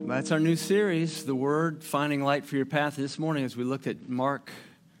That's our new series, The Word, Finding Light for Your Path. This morning, as we looked at Mark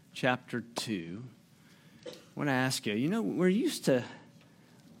chapter 2, I want to ask you, we're used to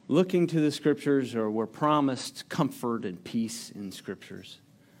looking to the Scriptures, or we're promised comfort and peace in Scriptures.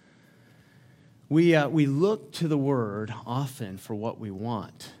 We look to the Word often for what we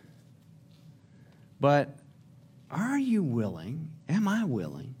want. But are you willing, am I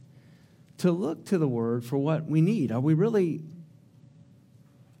willing, to look to the Word for what we need? Are we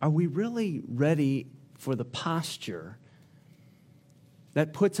really ready for the posture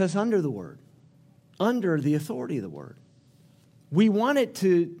that puts us under the Word, under the authority of the Word? We want it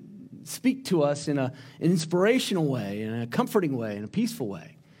to speak to us in an inspirational way, in a comforting way, in a peaceful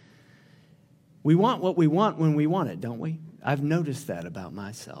way. We want what we want when we want it, don't we? I've noticed that about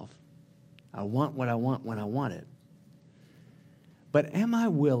myself. I want what I want when I want it. But am I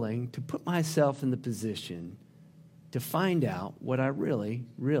willing to put myself in the position to find out what I really,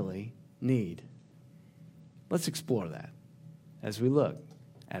 really need? Let's explore that as we look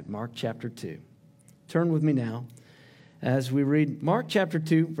at Mark chapter 2. Turn with me now as we read Mark chapter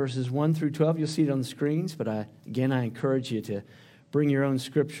 2, verses 1 through 12. You'll see it on the screens, but I encourage you to bring your own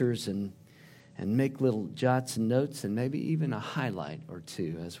scriptures and make little jots and notes and maybe even a highlight or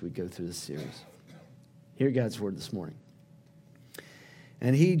two as we go through the series. Hear God's word this morning.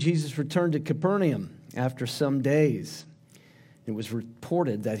 And Jesus returned to Capernaum after some days. It was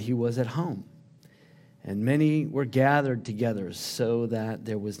reported that he was at home, and many were gathered together so that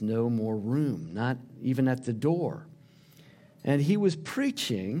there was no more room, not even at the door. And he was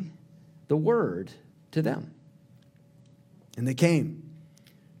preaching the word to them. And they came,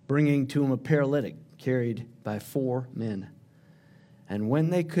 bringing to him a paralytic carried by 4 men. And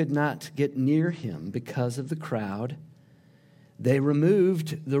when they could not get near him because of the crowd, they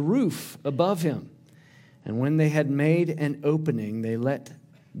removed the roof above him. And when they had made an opening, they let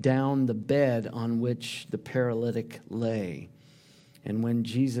down the bed on which the paralytic lay. And when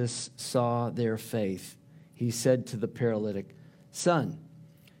Jesus saw their faith, he said to the paralytic, "Son,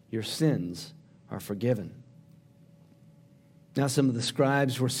 your sins are forgiven." Now some of the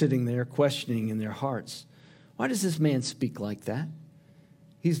scribes were sitting there questioning in their hearts, "Why does this man speak like that?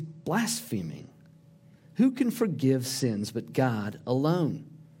 He's blaspheming. Who can forgive sins but God alone?"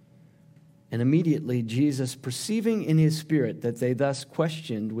 And immediately Jesus, perceiving in his spirit that they thus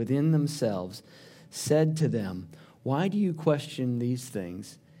questioned within themselves, said to them, "Why do you question these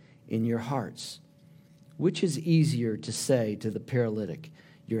things in your hearts? Which is easier to say to the paralytic,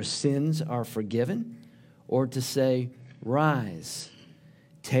 'Your sins are forgiven,' or to say, 'Rise,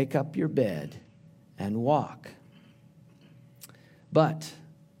 take up your bed and walk'? But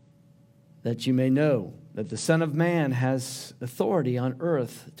that you may know that the Son of Man has authority on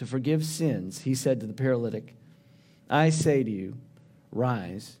earth to forgive sins," he said to the paralytic, "I say to you,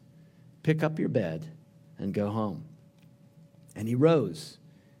 rise, pick up your bed, and go home." And he rose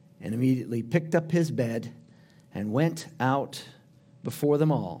and immediately picked up his bed and went out before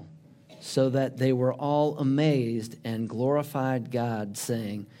them all, so that they were all amazed and glorified God,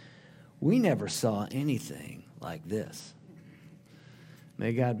 saying, "We never saw anything like this."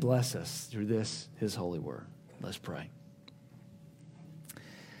 May God bless us through this, his holy word. Let's pray.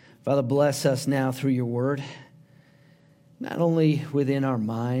 Father, bless us now through your word, not only within our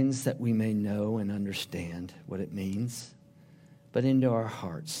minds that we may know and understand what it means, but into our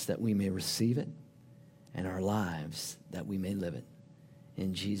hearts that we may receive it, and our lives that we may live it.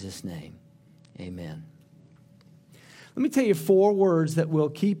 In Jesus' name, amen. Let me tell you 4 words that will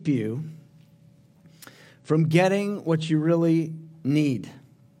keep you from getting what you really need.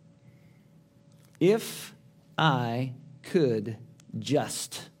 If I could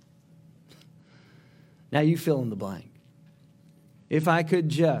just. Now you fill in the blank. If I could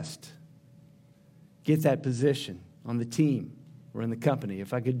just get that position on the team or in the company,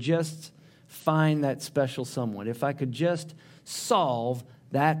 if I could just find that special someone, if I could just solve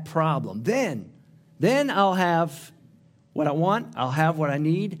that problem, then I'll have what I want, I'll have what I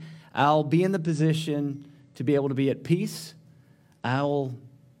need, I'll be in the position to be able to be at peace, I'll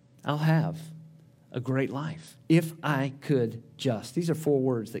have a great life. If I could just. These are 4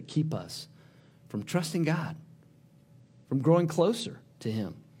 words that keep us from trusting God, from growing closer to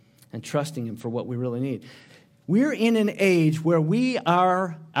him and trusting him for what we really need. We're in an age where we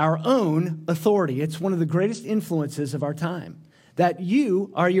are our own authority. It's one of the greatest influences of our time, that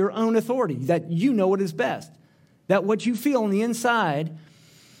you are your own authority, that you know what is best, that what you feel on the inside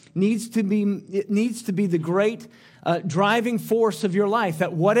needs to be the great driving force of your life,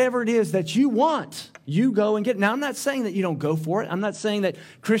 that whatever it is that you want, You go and get it. Now, I'm not saying that you don't go for it. I'm not saying that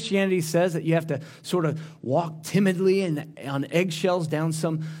Christianity says that you have to sort of walk timidly and on eggshells down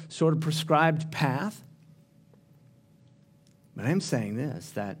some sort of prescribed path. But I'm saying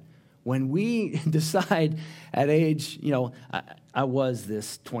this, that when we decide at age, I was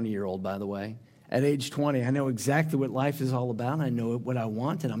this 20-year-old, by the way. At age 20, I know exactly what life is all about. I know what I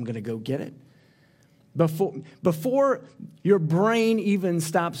want, and I'm going to go get it. Before your brain even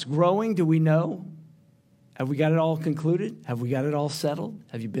stops growing, do we know? Have we got it all concluded? Have we got it all settled?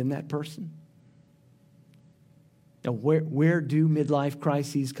 Have you been that person? Now, where do midlife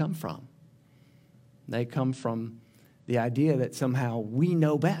crises come from? They come from the idea that somehow we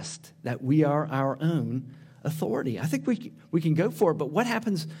know best, that we are our own authority. I think we can go for it, but what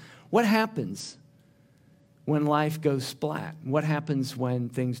happens when life goes splat? What happens when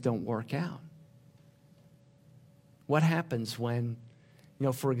things don't work out? What happens when,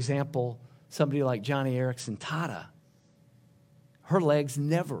 for example, somebody like Johnny Erickson Tada, her legs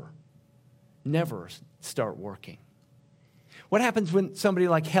never start working? What happens when somebody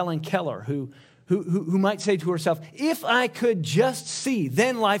like Helen Keller, who might say to herself, if I could just see,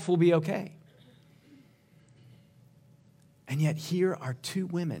 then life will be okay? And yet here are two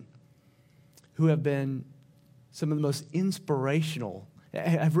women who have been some of the most inspirational,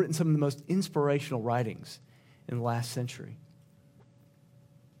 have written some of the most inspirational writings in the last century.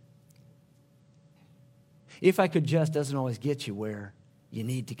 If I could just doesn't always get you where you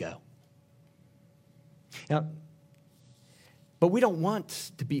need to go. Now, but we don't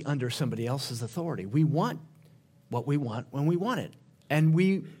want to be under somebody else's authority. We want what we want when we want it. And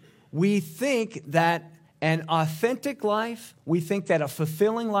we think that an authentic life, we think that a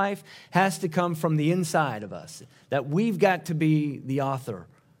fulfilling life has to come from the inside of us, that we've got to be the author,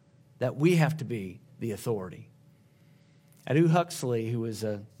 that we have to be the authority. Aldous Huxley, who was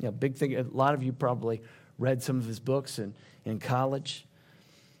a big thing, a lot of you probably read some of his books in college.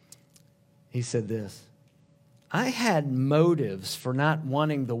 He said this: I had motives for not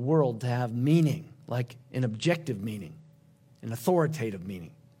wanting the world to have meaning, like an objective meaning, an authoritative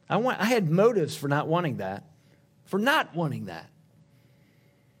meaning. I had motives for not wanting that.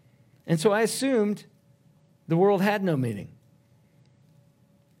 And so I assumed the world had no meaning.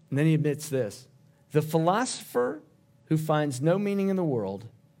 And then he admits this: the philosopher who finds no meaning in the world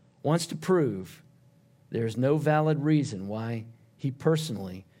wants to prove there is no valid reason why he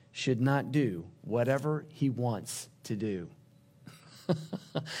personally should not do whatever he wants to do.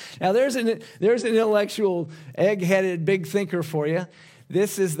 Now, there's an intellectual, egg-headed, big thinker for you.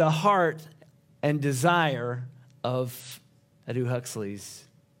 This is the heart and desire of Aldous Huxley's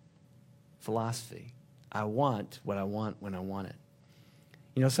philosophy. I want what I want when I want it.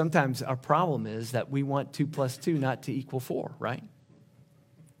 Sometimes our problem is that we want 2 + 2 not to equal 4, right?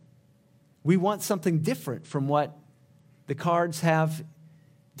 We want something different from what the cards have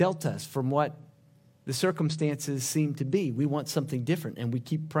dealt us, from what the circumstances seem to be. We want something different, and we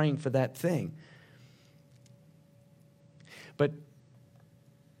keep praying for that thing. But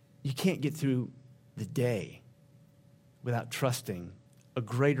you can't get through the day without trusting a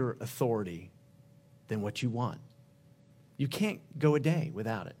greater authority than what you want. You can't go a day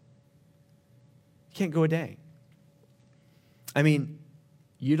without it. You can't go a day. I mean,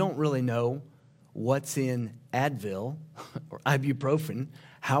 you don't really know what's in Advil or ibuprofen,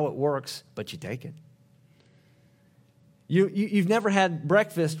 how it works, but you take it. You've never had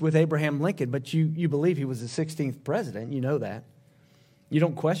breakfast with Abraham Lincoln, but you believe he was the 16th president. You know that. You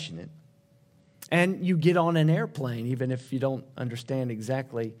don't question it. And you get on an airplane, even if you don't understand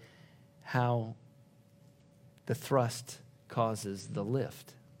exactly how the thrust causes the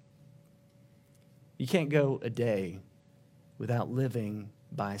lift. You can't go a day without living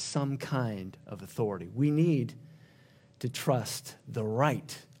by some kind of authority. We need to trust the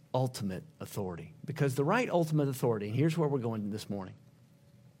right ultimate authority, because the right ultimate authority, and here's where we're going this morning,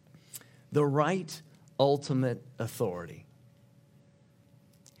 the right ultimate authority,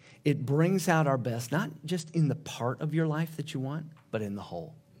 it brings out our best, not just in the part of your life that you want, but in the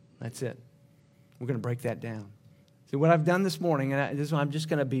whole. That's it. We're going to break that down. See, what I've done this morning, and I'm just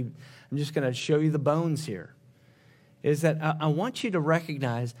going to show you the bones here, is that I want you to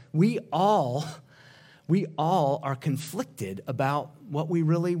recognize we all are conflicted about what we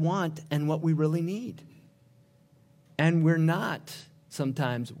really want and what we really need. And we're not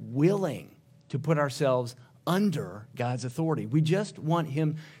sometimes willing to put ourselves under God's authority. We just want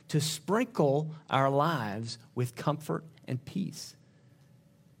Him to sprinkle our lives with comfort and peace.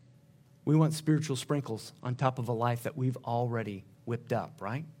 We want spiritual sprinkles on top of a life that we've already whipped up,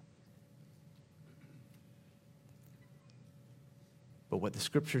 right? But what the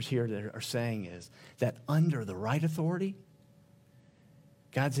scriptures here are saying is that under the right authority,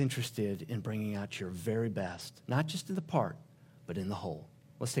 God's interested in bringing out your very best, not just in the part, but in the whole.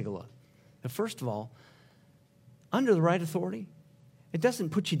 Let's take a look. Now, first of all, under the right authority, it doesn't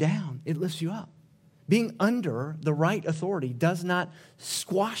put you down, it lifts you up. Being under the right authority does not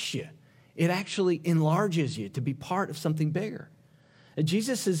squash you. It actually enlarges you to be part of something bigger.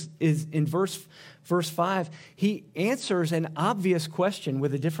 Jesus is in verse 5, he answers an obvious question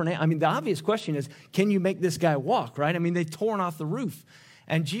with a different answer. I mean, the obvious question is, can you make this guy walk, right? I mean, they've torn off the roof.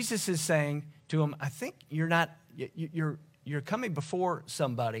 And Jesus is saying to him, I think you're coming before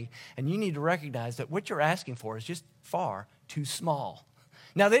somebody, and you need to recognize that what you're asking for is just far too small.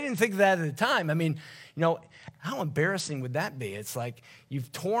 Now, they didn't think of that at the time. I mean, how embarrassing would that be? It's like you've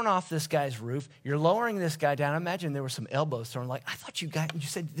torn off this guy's roof. You're lowering this guy down. I imagine there were some elbows thrown like, I thought you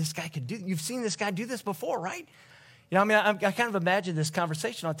said this guy could do, you've seen this guy do this before, right? I kind of imagine this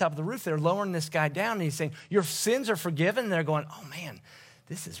conversation on top of the roof. They're lowering this guy down, and he's saying, your sins are forgiven. And they're going, oh, man,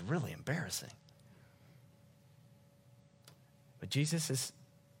 this is really embarrassing. But Jesus is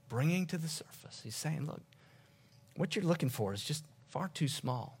bringing to the surface. He's saying, look, what you're looking for is just far too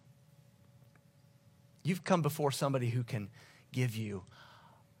small. You've come before somebody who can give you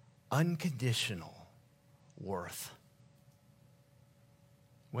unconditional worth.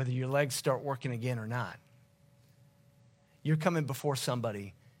 Whether your legs start working again or not. You're coming before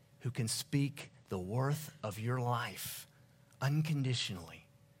somebody who can speak the worth of your life unconditionally,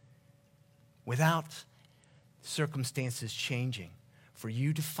 without circumstances changing, for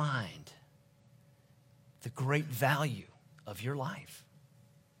you to find the great value of your life.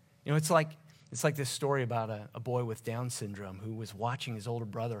 It's like this story about a boy with Down syndrome who was watching his older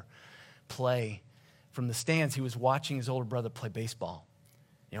brother play. From the stands, he was watching his older brother play baseball.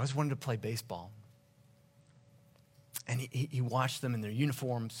 He always wanted to play baseball. And he watched them in their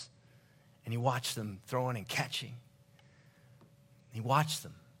uniforms, and he watched them throwing and catching. He watched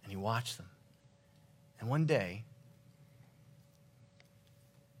them, and he watched them. And one day,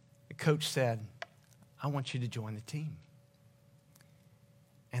 the coach said, I want you to join the team.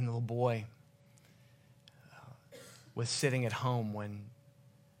 And the little boy was sitting at home when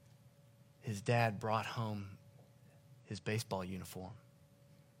his dad brought home his baseball uniform,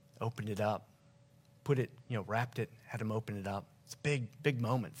 opened it up, put it, wrapped it, had him open it up. It's a big, big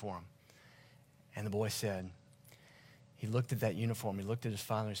moment for him. And the boy said, he looked at that uniform, he looked at his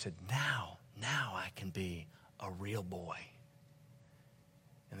father and said, now I can be a real boy.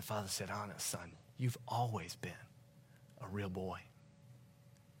 And the father said, oh, no, son, you've always been a real boy.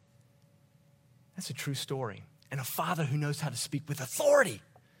 That's a true story. And a father who knows how to speak with authority.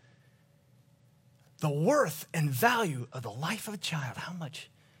 The worth and value of the life of a child. How much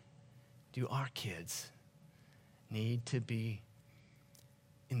do our kids need to be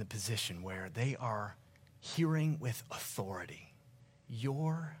in the position where they are hearing with authority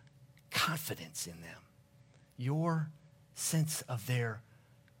your confidence in them, your sense of their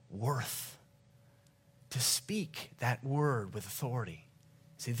worth, to speak that word with authority?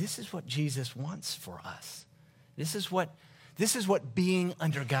 See, this is what Jesus wants for us. This is what being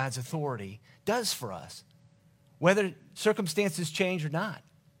under God's authority does for us, whether circumstances change or not.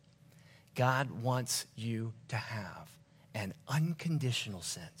 God wants you to have an unconditional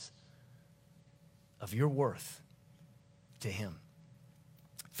sense of your worth to him.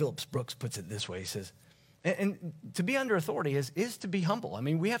 Phillips Brooks puts it this way. He says, and to be under authority is to be humble. I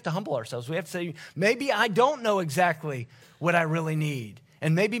mean, we have to humble ourselves. We have to say, maybe I don't know exactly what I really need.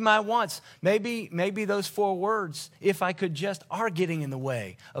 And maybe my wants, maybe those 4 words, if I could just, are getting in the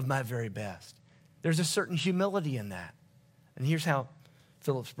way of my very best. There's a certain humility in that. And here's how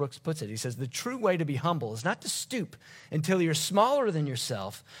Phillips Brooks puts it. He says, the true way to be humble is not to stoop until you're smaller than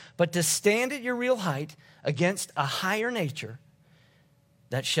yourself, but to stand at your real height against a higher nature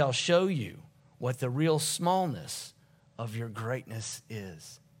that shall show you what the real smallness of your greatness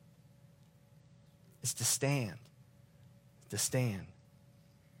is. It's to stand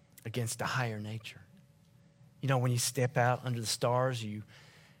against a higher nature. When you step out under the stars,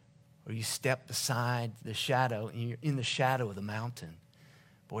 or you step beside the shadow, and you're in the shadow of the mountain,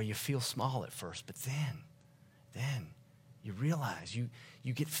 boy, you feel small at first, but then you realize you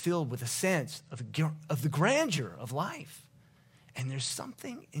get filled with a sense of the grandeur of life. And there's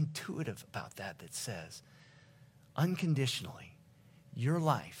something intuitive about that says, unconditionally, your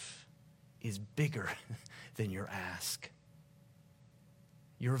life is bigger than your ask.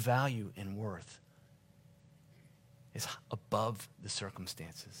 Your value and worth is above the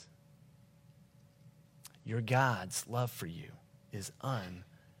circumstances. Your God's love for you is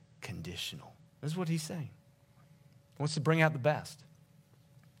unconditional. This is what he's saying. He wants to bring out the best.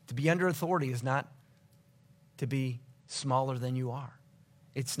 To be under authority is not to be smaller than you are.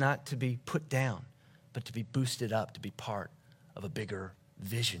 It's not to be put down, but to be boosted up, to be part of a bigger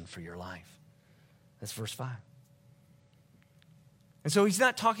vision for your life. That's verse 5. And so he's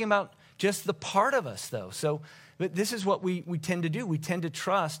not talking about just the part of us, though. But this is what we tend to do. We tend to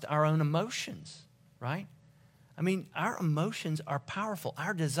trust our own emotions, right? I mean, our emotions are powerful.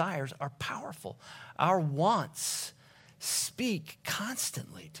 Our desires are powerful. Our wants speak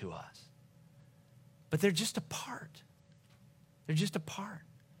constantly to us. But they're just a part. They're just a part.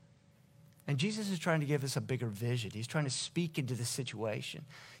 And Jesus is trying to give us a bigger vision. He's trying to speak into the situation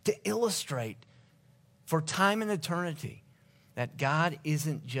to illustrate for time and eternity that God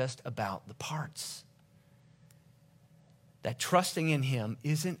isn't just about the parts. That trusting in him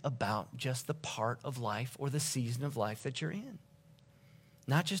isn't about just the part of life or the season of life that you're in.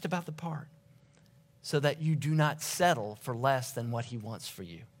 Not just about the part. So that you do not settle for less than what he wants for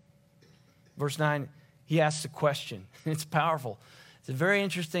you. Verse 9, he asks a question. It's powerful. It's a very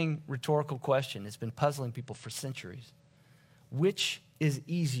interesting rhetorical question. It's been puzzling people for centuries. Which is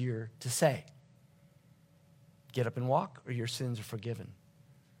easier to say? Get up and walk, or your sins are forgiven?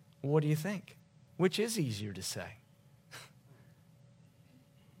 What do you think? Which is easier to say?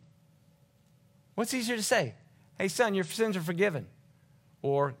 What's easier to say? Hey, son, your sins are forgiven.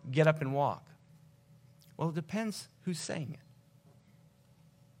 Or get up and walk. Well, it depends who's saying it.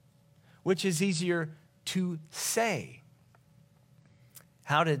 Which is easier to say?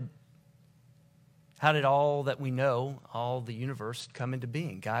 How did all that we know, all the universe come into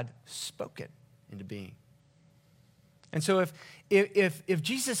being? God spoke it into being. And so if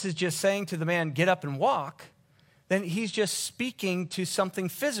Jesus is just saying to the man, get up and walk, then he's just speaking to something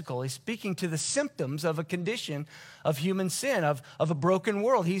physical. He's speaking to the symptoms of a condition of human sin, of a broken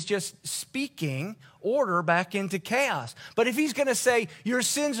world. He's just speaking order back into chaos. But if he's going to say, your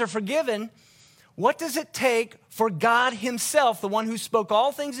sins are forgiven, what does it take for God himself, the one who spoke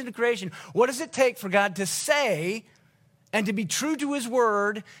all things into creation, what does it take for God to say and to be true to his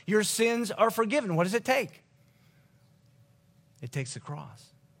word, your sins are forgiven? What does it take? It takes the cross.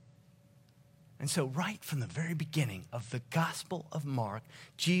 And so right from the very beginning of the Gospel of Mark,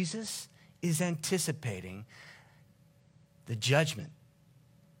 Jesus is anticipating the judgment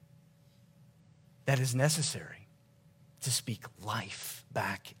that is necessary to speak life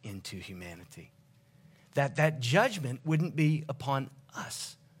back into humanity. That judgment wouldn't be upon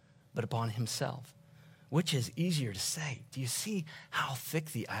us, but upon himself. Which is easier to say? Do you see how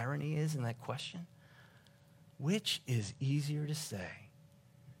thick the irony is in that question? Which is easier to say?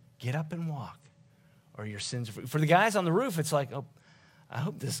 Get up and walk, or your sins are forgiven. For the guys on the roof, it's like, oh, I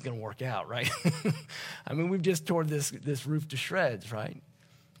hope this is going to work out, right? I mean, we've just torn this roof to shreds, right?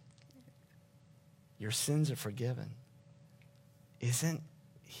 Your sins are forgiven. Isn't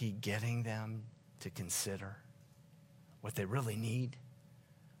he getting them to consider what they really need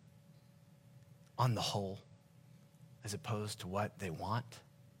on the whole, as opposed to what they want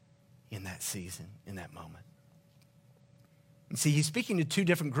in that season, in that moment? And see, he's speaking to two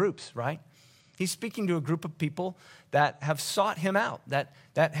different groups, right? He's speaking to a group of people that have sought him out, that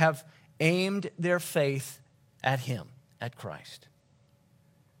have aimed their faith at him, at Christ.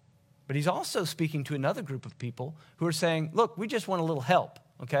 But he's also speaking to another group of people who are saying, look, we just want a little help,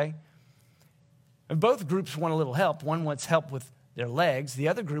 okay? And both groups want a little help. One wants help with their legs. The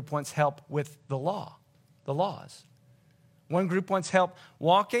other group wants help with the law, the laws. One group wants help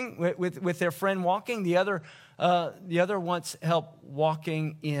walking, with their friend walking. The other wants help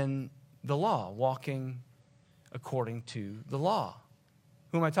walking in the law, walking according to the law.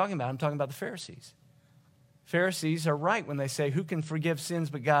 Who am I talking about? I'm talking about the Pharisees. Pharisees are right when they say, who can forgive sins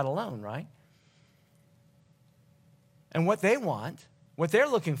but God alone, right? And what they want, what they're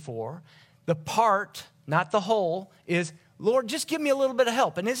looking for, the part, not the whole, is, Lord, just give me a little bit of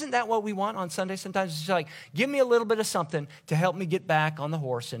help. And isn't that what we want on Sunday? Sometimes it's like, give me a little bit of something to help me get back on the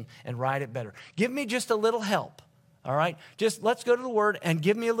horse and ride it better. Give me just a little help, all right? Just let's go to the Word and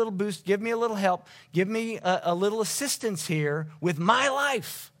give me a little boost, give me a little help, give me a little assistance here with my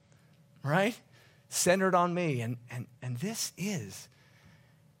life, right? Centered on me. And this is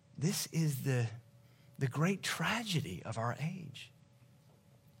the great tragedy of our age.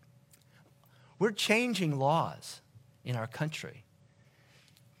 We're changing laws in our country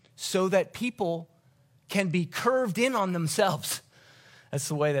so that people can be curved in on themselves. That's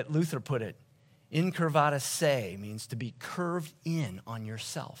the way that Luther put it. Incurvata se means to be curved in on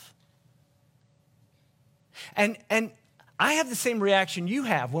yourself. And I have the same reaction you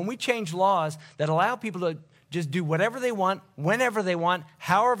have when we change laws that allow people to just do whatever they want, whenever they want,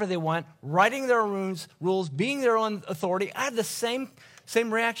 however they want, writing their own rules, being their own authority. I have the same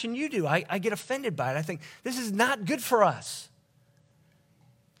same reaction you do. I get offended by it. I think, this is not good for us.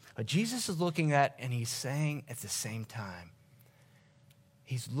 But Jesus is looking at, and he's saying at the same time,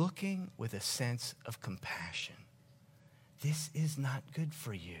 he's looking with a sense of compassion. This is not good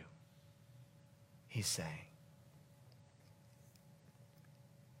for you, he's saying.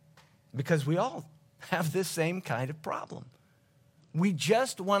 Because we all have this same kind of problem. We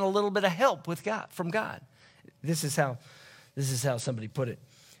just want a little bit of help from God. This is how somebody put it,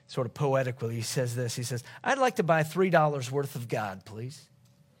 sort of poetically. He says this. He says, I'd like to buy $3 worth of God, please.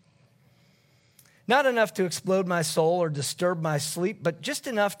 Not enough to explode my soul or disturb my sleep, but just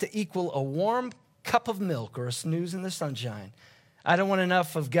enough to equal a warm cup of milk or a snooze in the sunshine. I don't want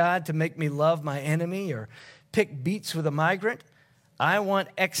enough of God to make me love my enemy or pick beets with a migrant. I want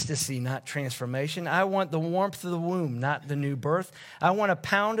ecstasy, not transformation. I want the warmth of the womb, not the new birth. I want a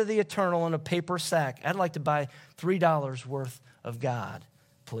pound of the eternal in a paper sack. I'd like to buy $3 worth of God,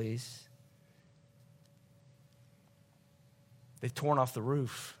 please. They've torn off the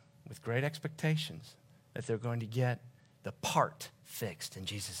roof with great expectations that they're going to get the part fixed. And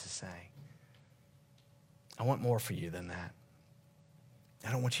Jesus is saying, I want more for you than that.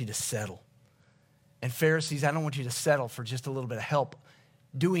 I don't want you to settle. And Pharisees, I don't want you to settle for just a little bit of help,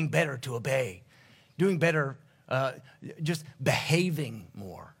 doing better to obey, doing better, just behaving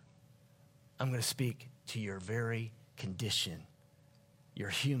more. I'm going to speak to your very condition, your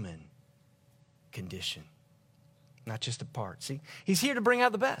human condition, not just a part. See, he's here to bring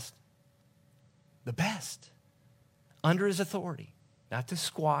out the best under his authority, not to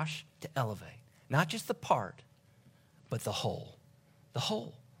squash, to elevate, not just the part, but the whole. The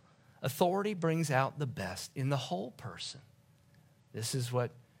whole. Authority brings out the best in the whole person. This is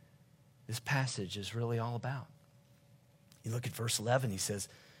what this passage is really all about. You look at verse 11, he says,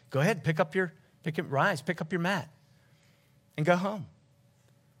 go ahead, rise, pick up your mat, and go home.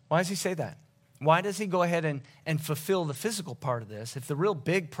 Why does he say that? Why does he go ahead and fulfill the physical part of this if the real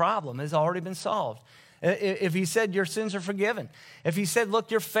big problem has already been solved? If he said your sins are forgiven, if he said,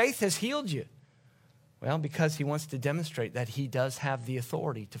 look, your faith has healed you. Well, because he wants to demonstrate that he does have the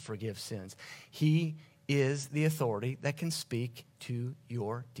authority to forgive sins. He is the authority that can speak to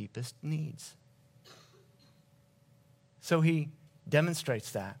your deepest needs. So he demonstrates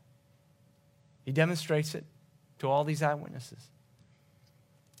that. He demonstrates it to all these eyewitnesses.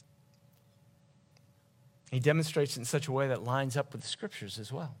 He demonstrates it in such a way that lines up with the scriptures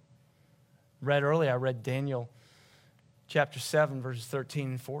as well. I read Daniel chapter 7, verses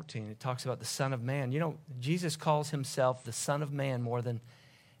 13 and 14. It talks about the Son of Man. You know, Jesus calls himself the Son of Man more than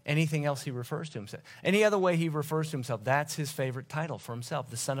anything else he refers to himself. Any other way he refers to himself, that's his favorite title for himself,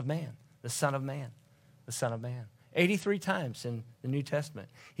 the Son of Man, the Son of Man, the Son of Man. 83 times in the New Testament,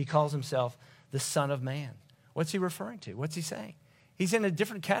 he calls himself the Son of Man. What's he referring to? What's he saying? He's in a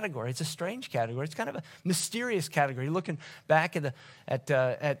different category. It's a strange category. It's kind of a mysterious category. You're looking back at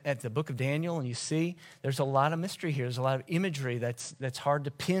the book of Daniel, and you see there's a lot of mystery here. There's a lot of imagery that's hard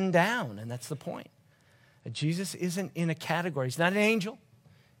to pin down, and that's the point. That Jesus isn't in a category. He's not an angel.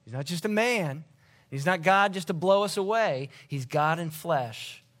 He's not just a man. He's not God just to blow us away. He's God in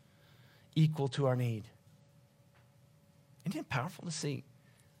flesh, equal to our need. Isn't it powerful to see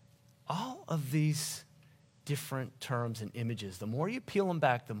all of these different terms and images? The more you peel them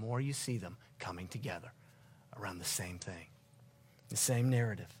back, the more you see them coming together around the same thing, the same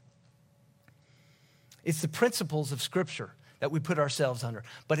narrative. It's the principles of Scripture that we put ourselves under,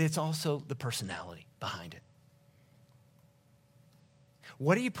 but it's also the personality behind it.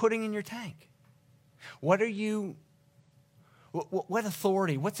 What are you putting in your tank? What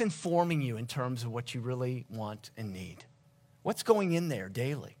authority, what's informing you in terms of what you really want and need? What's going in there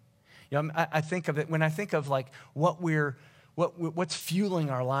daily? You know, I think of it, when I think of like what's fueling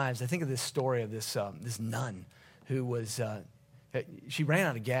our lives, I think of this story of this nun who was, she ran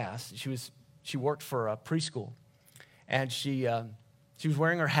out of gas. She worked for a preschool, and she was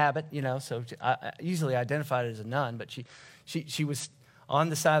wearing her habit, you know, so I usually identified as a nun, but she was on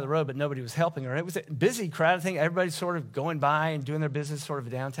the side of the road, but nobody was helping her. It was a busy, crowded thing. Everybody's sort of going by and doing their business, sort of a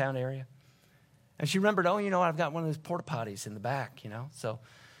downtown area. And she remembered, oh, you know, I've got one of those porta potties in the back, you know, so.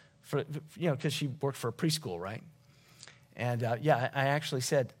 Because she worked for a preschool, right? And I actually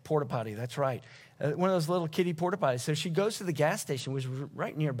said porta potty. That's right, one of those little kiddie porta potties. So she goes to the gas station, which was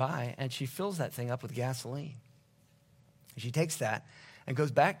right nearby, and she fills that thing up with gasoline. She takes that and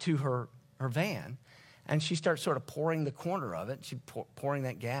goes back to her van, and she starts sort of pouring the corner of it. She's pouring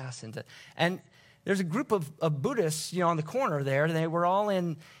that gas into, and there's a group of Buddhists, you know, on the corner there. They were all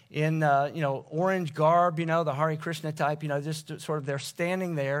in orange garb, you know, the Hare Krishna type, you know, just sort of they're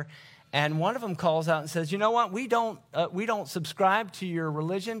standing there, And one of them calls out and says, you know what, we don't subscribe to your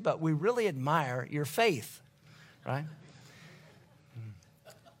religion, but we really admire your faith, right?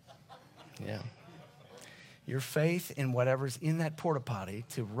 Yeah. Your faith in whatever's in that porta potty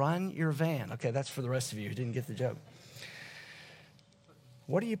to run your van. Okay, that's for the rest of you who didn't get the joke.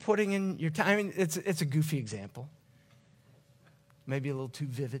 What are you putting in your time? I mean, it's a goofy example. Maybe a little too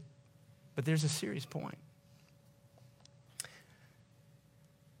vivid, but there's a serious point.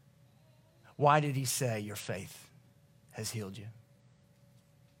 Why did he say your faith has healed you?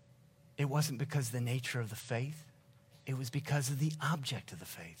 It wasn't because of the nature of the faith. It was because of the object of the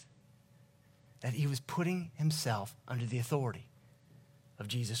faith. That he was putting himself under the authority of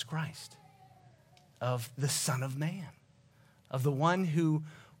Jesus Christ, of the Son of Man, of the one who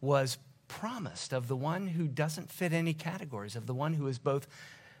was promised, of the one who doesn't fit any categories, of the one who is both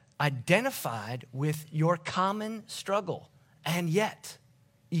identified with your common struggle and yet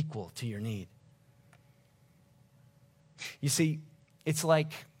equal to your need. You see, it's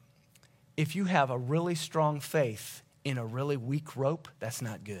like if you have a really strong faith in a really weak rope, that's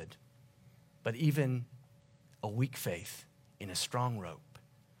not good. But even a weak faith in a strong rope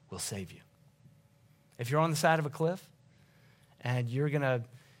will save you. If you're on the side of a cliff and you're going to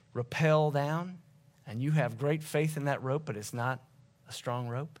rappel down and you have great faith in that rope, but it's not a strong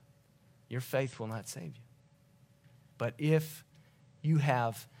rope, your faith will not save you. But if you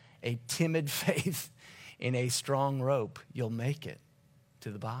have a timid faith in a strong rope, you'll make it to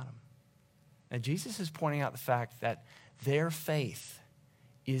the bottom. And Jesus is pointing out the fact that their faith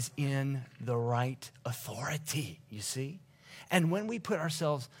is in the right authority, you see? And when we put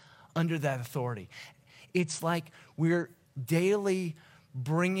ourselves under that authority, it's like we're daily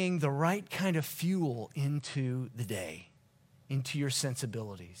bringing the right kind of fuel into the day, into your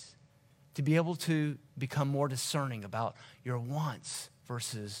sensibilities, to be able to become more discerning about your wants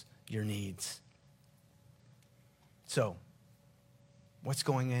versus your needs. So, what's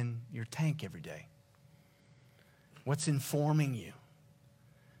going in your tank every day? What's informing you?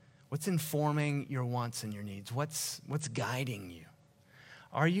 What's informing your wants and your needs? What's guiding you?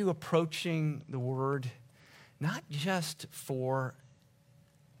 Are you approaching the Word not just for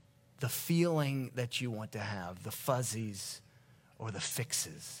the feeling that you want to have, the fuzzies or the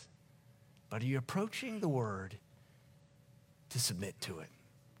fixes, but are you approaching the Word to submit to it,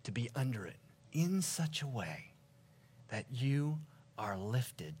 to be under it in such a way that you are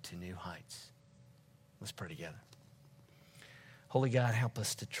lifted to new heights? Let's pray together. Holy God, help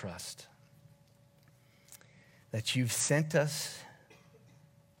us to trust that you've sent us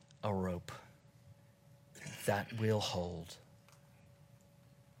a rope that will hold.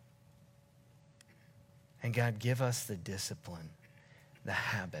 And God, give us the discipline, the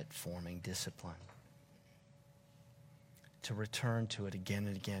habit-forming discipline to return to it again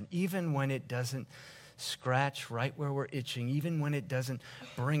and again, even when it doesn't scratch right where we're itching, even when it doesn't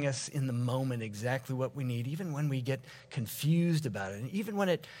bring us in the moment exactly what we need, even when we get confused about it, and even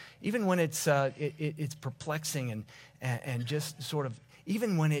when it's perplexing and just sort of,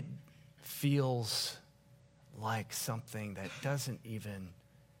 even when it feels like something that doesn't even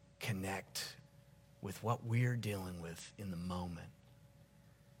connect with what we're dealing with in the moment.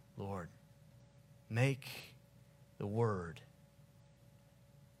 Lord, make the Word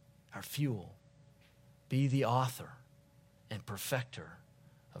our fuel. Be the author and perfecter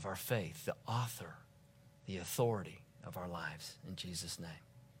of our faith, the author, the authority of our lives. In Jesus' name,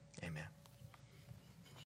 amen.